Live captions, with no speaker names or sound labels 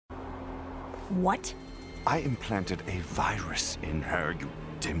What? I implanted a virus in her, you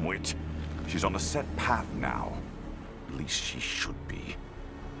dimwit. She's on a set path now. At least she should be.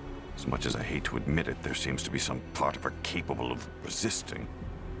 As much as I hate to admit it, there seems to be some part of her capable of resisting.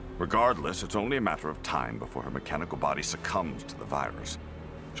 Regardless, it's only a matter of time before her mechanical body succumbs to the virus.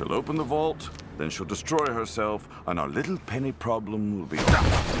 She'll open the vault, then she'll destroy herself, and our little penny problem will be over.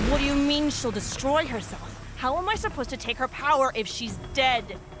 What do you mean she'll destroy herself? How am I supposed to take her power if she's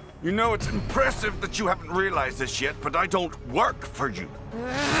dead? You know, it's impressive that you haven't realized this yet, but I don't work for you.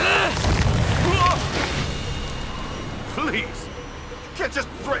 Please, you can't just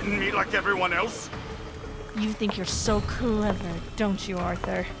threaten me like everyone else. You think you're so clever, don't you,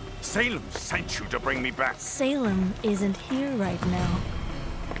 Arthur? Salem sent you to bring me back. Salem isn't here right now.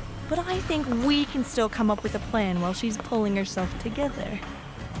 But I think we can still come up with a plan while she's pulling herself together.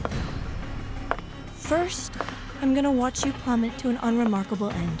 First, I'm gonna watch you plummet to an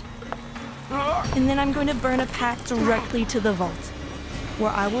unremarkable end. And then I'm going to burn a path directly to the vault,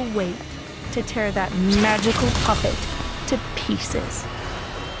 where I will wait to tear that magical puppet to pieces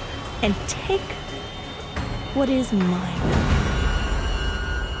and take what is mine.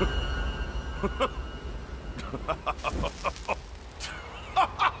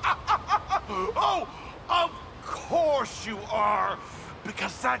 Oh, of course you are,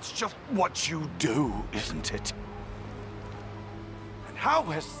 because that's just what you do, isn't it? And how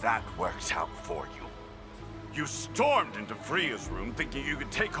has that worked out for you? You stormed into Freya's room thinking you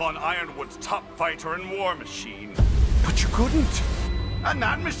could take on Ironwood's top fighter and war machine. But you couldn't. And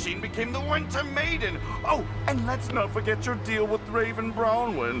that machine became the Winter Maiden. Oh, and let's not forget your deal with Raven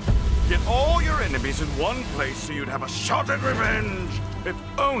Brownwind. Get all your enemies in one place so you'd have a shot at revenge. If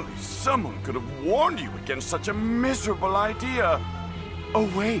only someone could have warned you against such a miserable idea. Oh,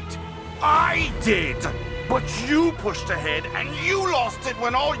 wait. I did! But you pushed ahead and you lost it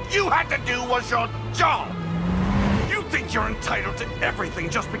when all you had to do was your job! You think you're entitled to everything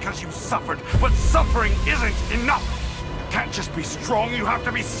just because you've suffered, but suffering isn't enough! Can't just be strong, you have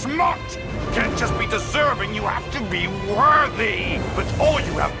to be smart! Can't just be deserving, you have to be worthy! But all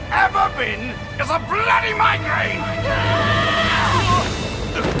you have ever been is a bloody migraine!